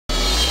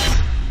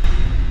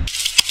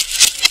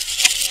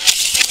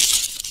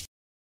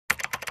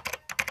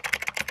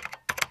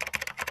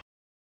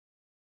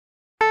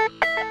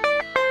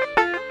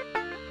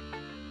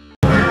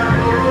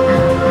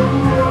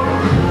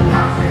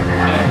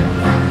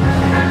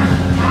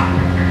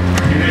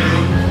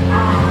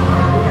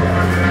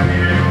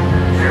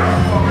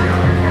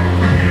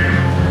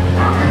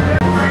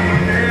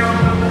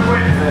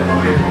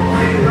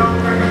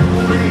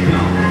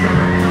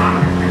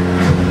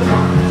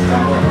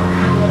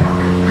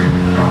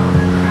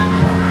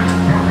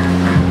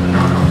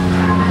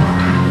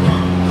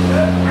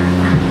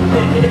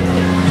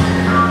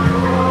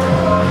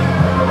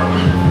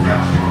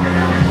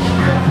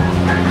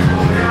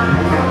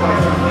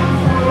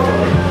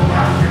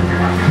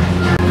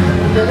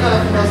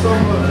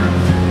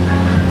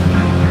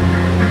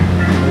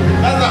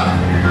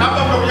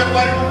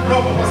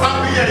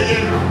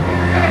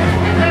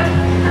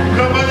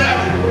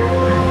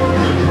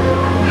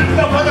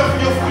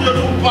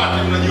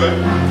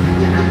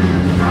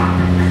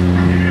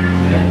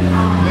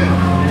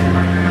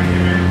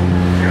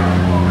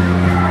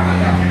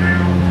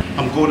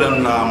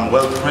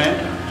well trained,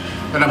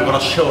 and I'm going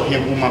to show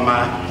him who am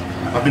I.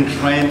 I've been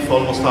trained for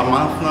almost a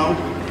month now,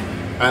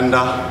 and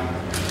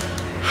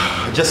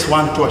I just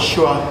want to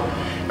assure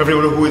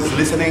everyone who is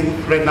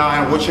listening right now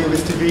and watching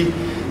this TV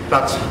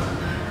that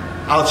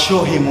I'll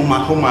show him who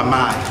am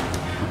I.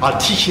 I'll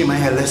teach him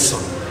a lesson,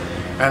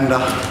 and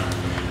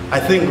I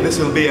think this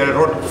will be a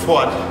road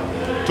forward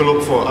to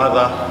look for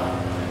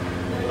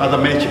other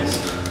matches,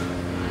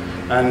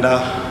 and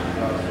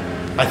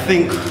I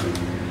think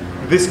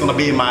this is going to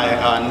be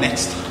my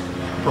next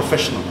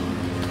professional,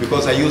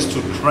 because I used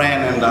to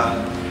train and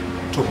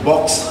to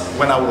box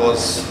when I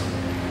was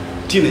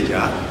a teenager,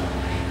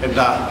 and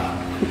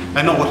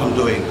I know what I'm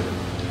doing.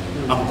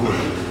 I'm good.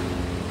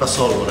 That's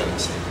all what I can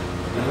say.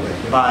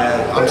 But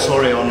I'm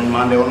sorry, on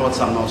Monday onwards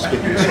I'm not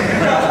speaking.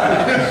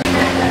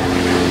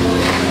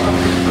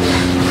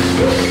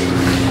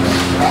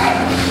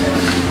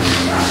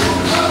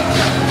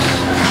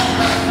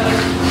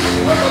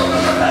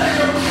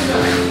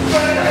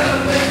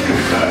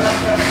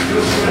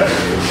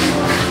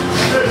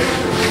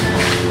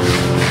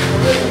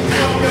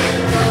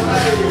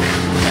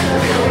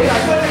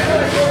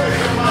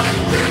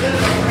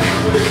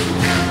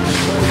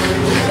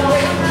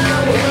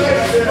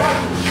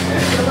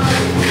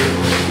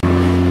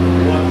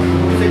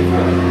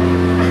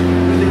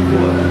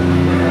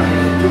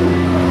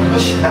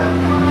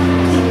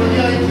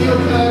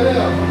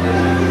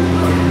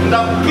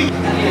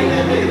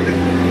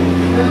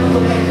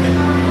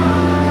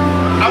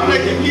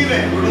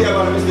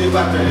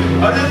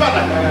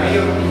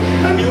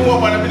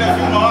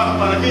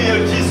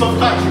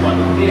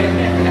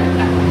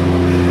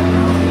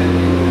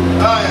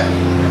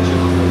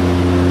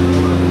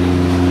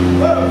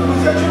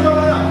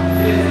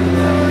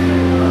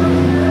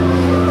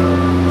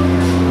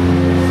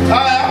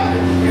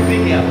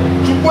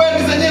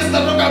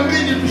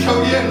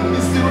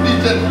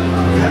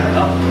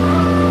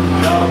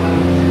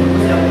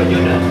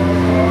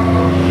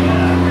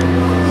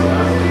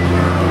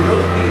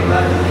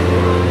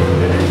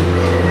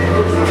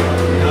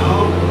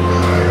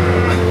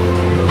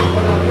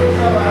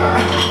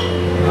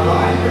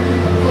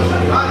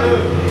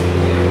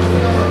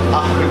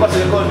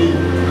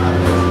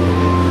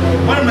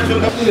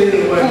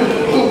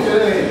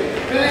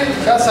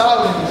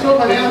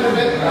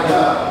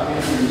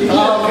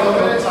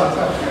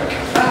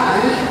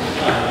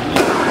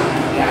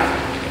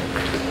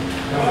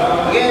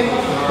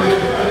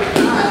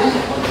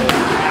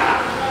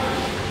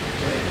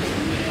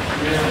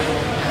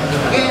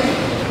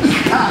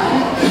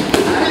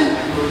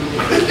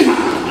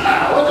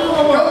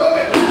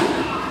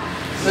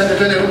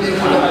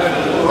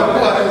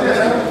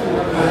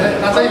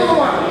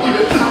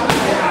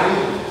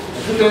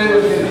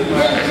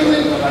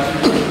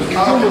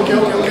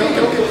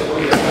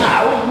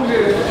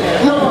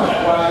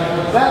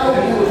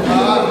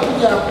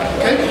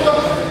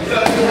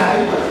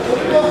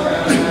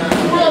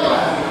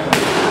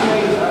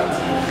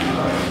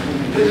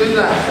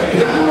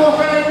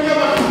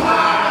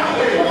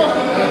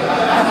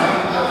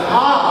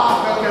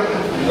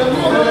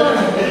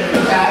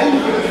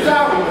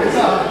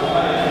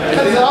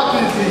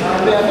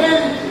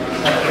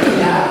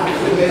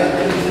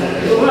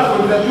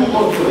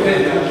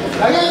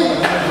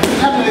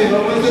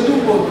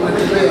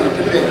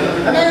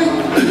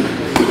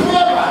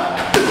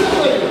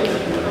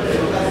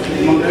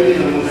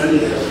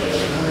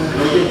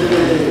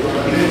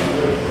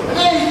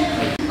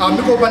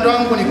 Kwa upande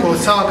wangu niko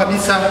sawa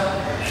kabisa,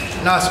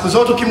 na siku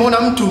zote ukimwona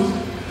mtu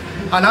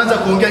anaanza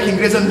kuongea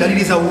Kiingereza ni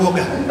dalili za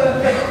uoga.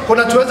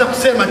 Kuna tuweza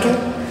kusema tu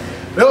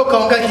leo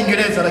kaongea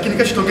Kiingereza lakini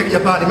kesho tuongee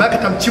Kijapani, maana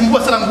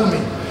tamchimbua sana ngumi.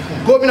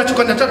 Kwa hiyo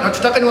mimi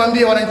nataka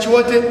niwaambie wananchi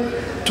wote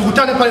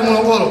tukutane pale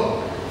Morogoro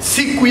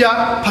siku ya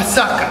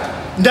Pasaka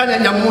ndani ya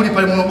Jamhuri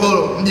pale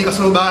Morogoro mji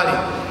kasoro bahari.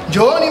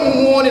 Njooni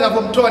muone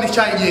ninapomtoa ni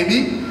chai JB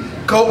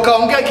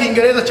kaongea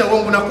Kiingereza cha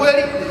uongo na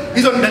kweli.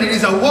 Hizo ni dalili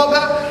za uoga.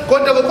 Kwa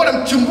hiyo nitakuwa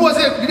namchimbua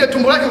zile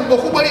tumbo lake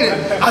kubwa lile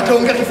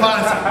ataongea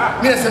Kifaransa.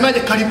 Mimi nasemaje,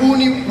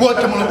 karibuni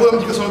wote Morogoro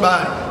mji kasoro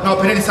bahari.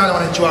 Nawapendeni sana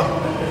wananchi wangu.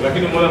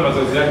 Lakini mbona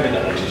mazoezi yake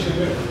yanakutisha?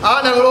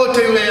 Ana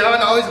lolote yule,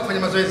 hawezi kufanya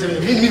mazoezi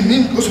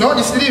mimi.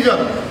 Usiona silivyo.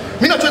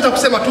 Mimi nachoweza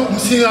kusema tu,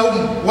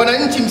 msinilaumu.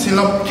 Wananchi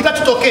msinilaumu.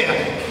 Kitatokea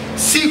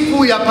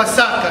siku ya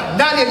Pasaka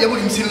ndani ya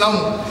Jamhuri,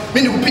 msinilaumu.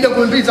 Mimi nikupiga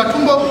ngumi mbili za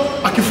tumbo,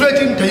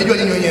 akifleti mtajijua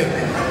nyinyi wenyewe.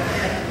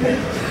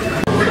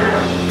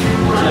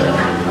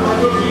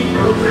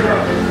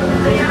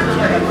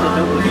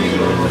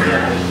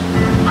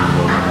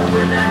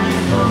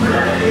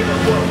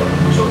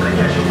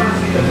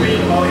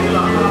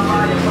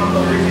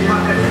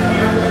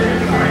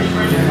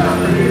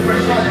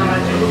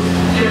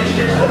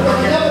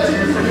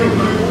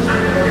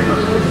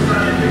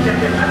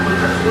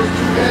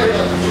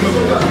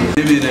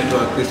 Mimi naitwa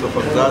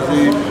Christopher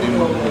Mzazi,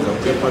 mwalimu wa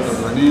kupepa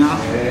Tanzania.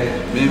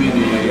 Mimi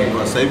ni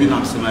kwa sasa hivi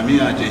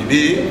namsimamia JB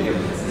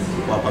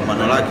kwa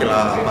pambano lake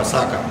la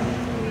Pasaka.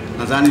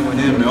 Nadhani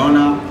mwenyewe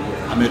mmeona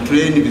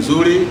ametrain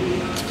vizuri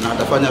na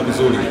atafanya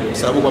vizuri kwa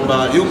sababu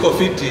kwamba yuko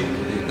fiti,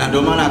 na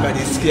ndio maana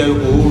akajisikia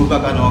yuko huru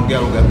mpaka anaongea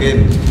lugha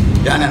ngeni.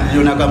 yani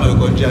anajiona kama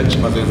yuko nje ya nchi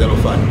mazoezi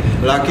alofanya,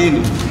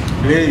 lakini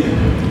Ray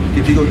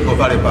kipigo kiko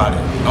pale pale.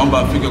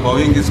 Naomba mfike kwa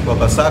wingi siku ya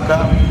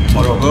Pasaka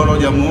Morogoro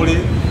Jamhuri,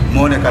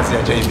 muone kazi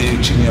ya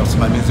JB chini ya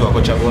usimamizi wa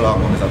kocha bora wa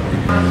kuongeza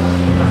kulipa.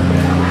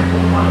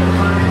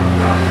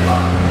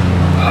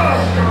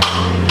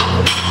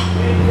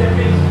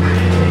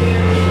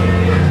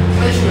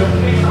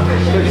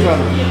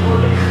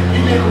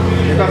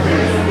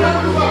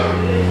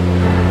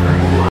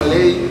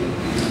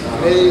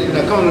 Ray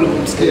na kama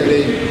ulivyomsikia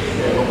Ray,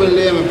 kwa kweli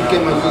Ray amepokea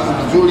mazoezi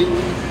vizuri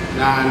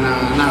na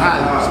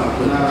hali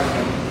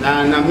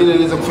na mimi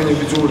naweza kufanya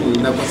vizuri,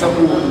 na kwa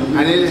sababu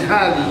ana ile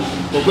hali,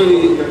 kwa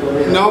kweli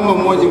naomba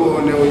mmoja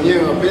waone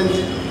wenyewe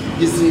wapenzi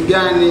jinsi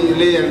gani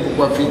Ray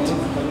alikuwa fiti.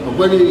 Kwa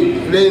kweli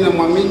Ray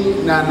namwamini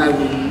na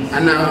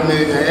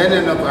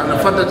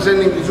anafuata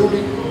training vizuri.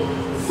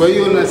 Kwa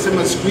hiyo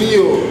nasema siku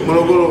hiyo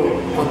Morogoro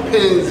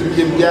wapenzi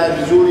mje mjaa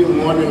vizuri,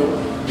 muone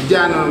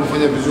vijana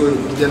wanafanya vizuri.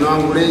 Kijana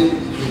wangu Ray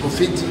yuko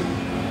fiti,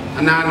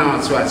 ana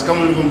wasiwasi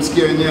kama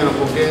ulivyomsikia wenyewe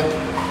anapokea.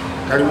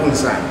 Karibuni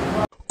sana.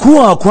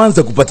 Kuwa wa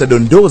kwanza kupata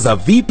dondoo za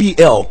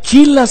VPL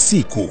kila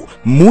siku,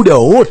 muda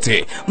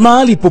wowote,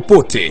 mahali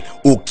popote,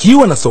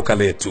 ukiwa na soka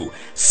letu.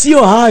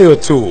 Sio hayo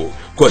tu.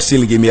 Kwa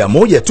shilingi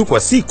 100 tu kwa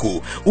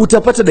siku,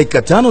 utapata dakika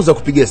 5 za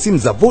kupiga simu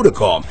za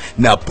Vodacom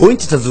na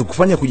pointi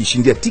zitazokufanya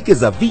kujishindia tiketi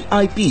za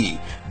VIP,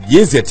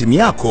 jezi ya timu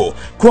yako,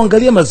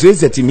 kuangalia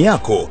mazoezi ya timu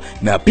yako,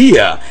 na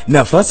pia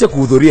nafasi ya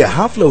kuhudhuria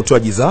hafla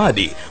utoaji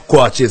zawadi kwa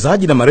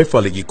wachezaji na marefu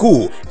wa ligi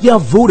kuu ya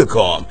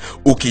Vodacom.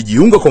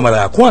 Ukijiunga kwa mara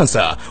ya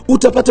kwanza,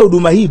 utapata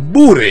huduma hii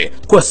bure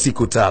kwa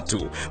siku 3.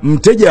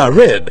 Mteja wa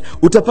Red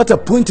utapata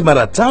point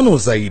mara 5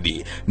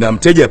 zaidi, na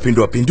mteja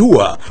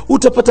pindua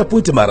utapata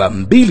point mara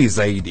 2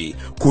 zaidi.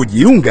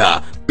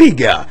 Kujiunga,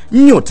 piga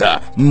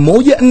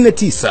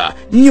 *149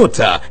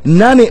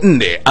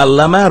 *84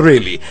 alama ya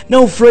reli na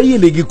ufurahie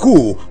ligi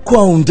kuu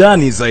kwa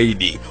undani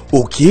zaidi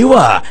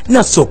ukiwa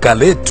na soka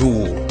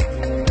letu.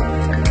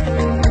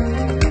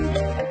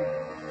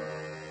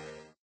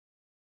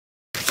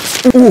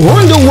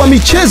 Uhondo wa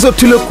michezo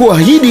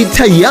tuliokuahidi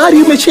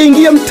tayari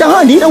umeshaingia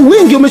mtaani na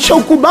wengi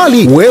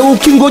wameshaukubali. Wewe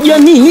ukingoja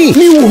nini?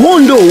 Ni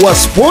uhondo wa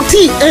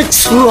Sporti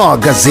Extra,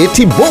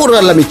 gazeti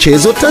bora la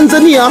michezo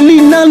Tanzania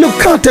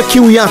linalokata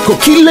kiu yako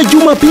kila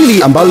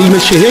Jumapili, ambalo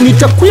limesheheni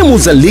takwimu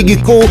za ligi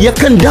kuu ya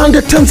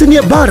kandanda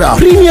Tanzania bara,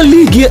 Premier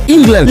League ya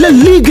England, La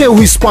Liga ya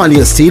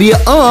Uhispania, Serie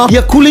A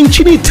ya kule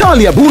nchini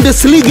Italia,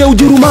 Bundesliga ya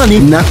Ujerumani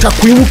na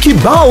takwimu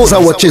kibao za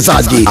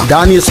wachezaji.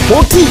 Ndani ya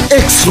Sporti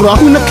Extra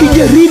kuna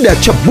kijarida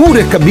cha bure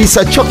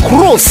kabisa cha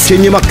Cross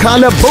chenye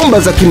makala bomba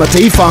za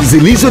kimataifa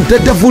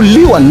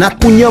zilizodadavuliwa na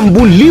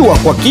kunyambuliwa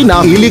kwa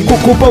kina ili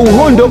kukupa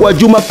uhondo wa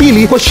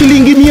Jumapili kwa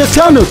shilingi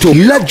 500 tu.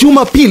 La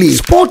Jumapili,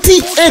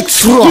 Sporti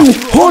Extra,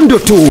 uhondo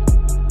tu.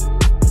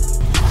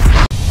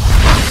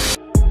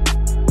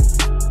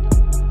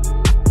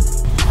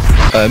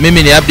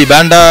 Mimi ni Abdi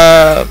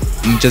Banda,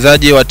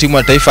 mchezaji wa timu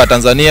ya taifa ya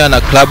Tanzania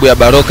na klabu ya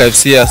Baroka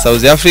FC ya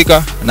South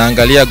Africa.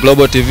 Naangalia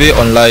Global TV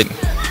Online.